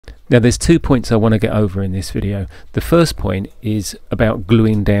Now there's 2 points I want to get over in this video. The first point is about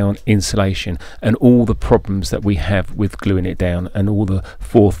gluing down insulation and all the problems that we have with gluing it down and all the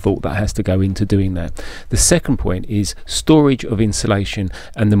forethought that has to go into doing that. The second point is storage of insulation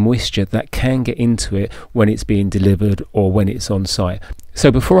and the moisture that can get into it when it's being delivered or when it's on site. So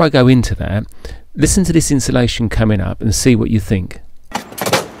before I go into that, listen to this insulation coming up and see what you think.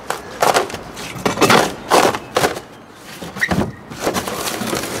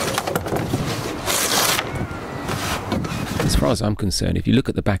 As far as I'm concerned, if you look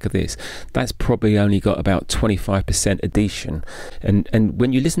at the back of this, that's probably only got about 25% adhesion, and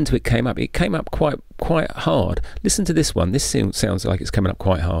when you listen to it came up quite hard. Listen to this one. This sounds like it's coming up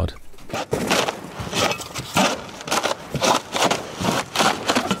quite hard.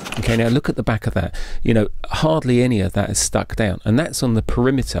 Okay, now look at the back of that. You know, hardly any of that is stuck down, and that's on the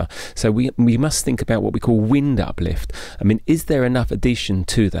perimeter. So we must think about what we call wind uplift. I mean, is there enough adhesion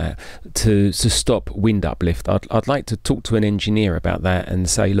to that to stop wind uplift? I'd like to talk to an engineer about that and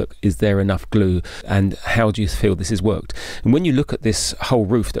say, look, is there enough glue, and how do you feel this has worked? And when you look at this whole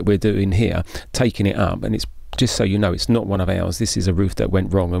roof that we're doing here, taking it up, and it's, just so you know, it's not one of ours. This is a roof that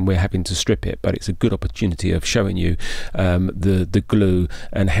went wrong and we're having to strip it, but it's a good opportunity of showing you the glue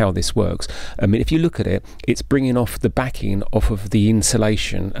and how this works. I mean, if you look at it, it's bringing off the backing off of the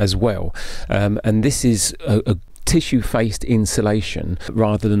insulation as well, and this is a tissue faced insulation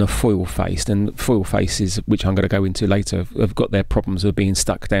rather than a foil faced, and foil faces, which I'm going to go into later, have got their problems of being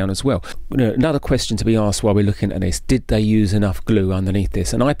stuck down as well. You know, another question to be asked while we're looking at this: did they use enough glue underneath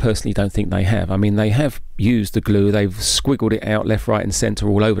this? And I personally don't think they have. I mean, they have used the glue, they've squiggled it out left, right and centre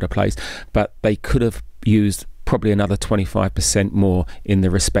all over the place, but they could have used probably another 25% more in the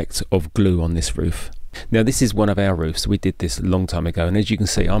respect of glue on this roof. Now this is one of our roofs. We did this a long time ago, and as you can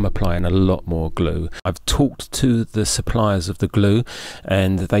see, I'm applying a lot more glue. I've talked to the suppliers of the glue,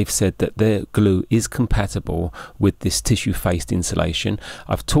 and they've said that their glue is compatible with this tissue faced insulation.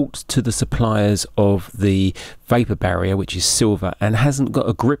 I've talked to the suppliers of the vapor barrier, which is silver and hasn't got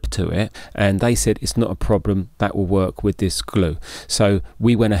a grip to it, and they said it's not a problem, that will work with this glue. So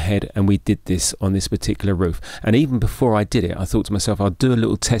we went ahead and we did this on this particular roof, and even before I did it, I thought to myself, I'll do a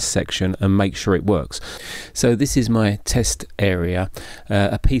little test section and make sure it works. So this is my test area,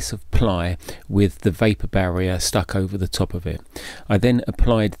 a piece of ply with the vapor barrier stuck over the top of it. I then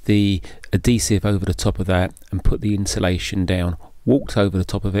applied the adhesive over the top of that and put the insulation down, walked over the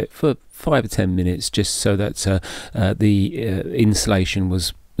top of it for 5 or 10 minutes just so that the insulation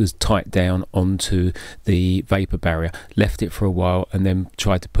was tight down onto the vapor barrier, left it for a while and then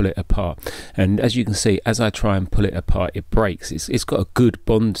tried to pull it apart. And as you can see, as I try and pull it apart, it breaks. It's got a good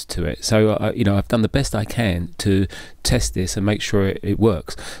bond to it. So you know, I've done the best I can to test this and make sure it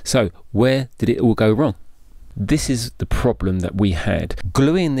works. So where did it all go wrong? This is the problem that we had.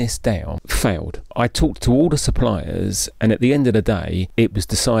 Gluing this down failed. I talked to all the suppliers, and at the end of the day it was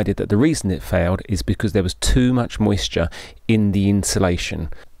decided that the reason it failed is because there was too much moisture in the insulation.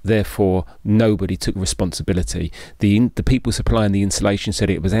 Therefore nobody took responsibility. The people supplying the insulation said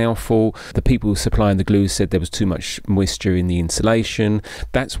it was our fault. The people supplying the glue said there was too much moisture in the insulation.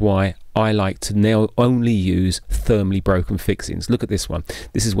 That's why I like to now only use thermally broken fixings. Look at this one.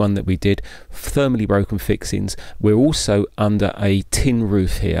 This is one that we did, thermally broken fixings. We're also under a tin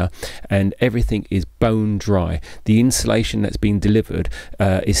roof here, and everything is bone dry. The insulation that's been delivered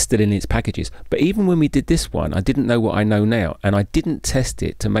is still in its packages. But even when we did this one, I didn't know what I know now, and I didn't test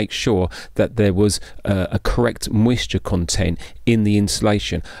it to make sure that there was a correct moisture content in the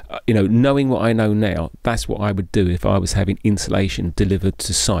insulation. You know, knowing what I know now, that's what I would do if I was having insulation delivered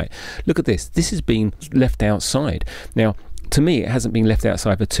to site. Look at this. This has been left outside. Now, to me, it hasn't been left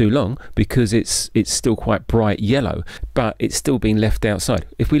outside for too long because it's still quite bright yellow, but it's still been left outside.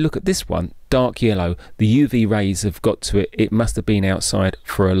 If we look at this one, dark yellow, the UV rays have got to it. It must have been outside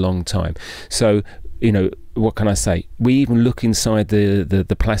for a long time. So, you know, what can I say? We even look inside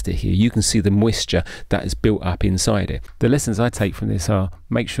the plastic here. You can see the moisture that is built up inside it. The lessons I take from this are: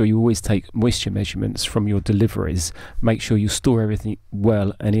 make sure you always take moisture measurements from your deliveries, make sure you store everything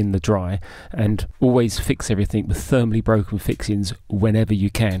well and in the dry, and always fix everything with thermally broken fixings whenever you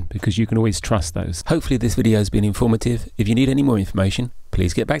can, because you can always trust those. Hopefully this video has been informative. If you need any more information,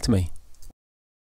 please get back to me.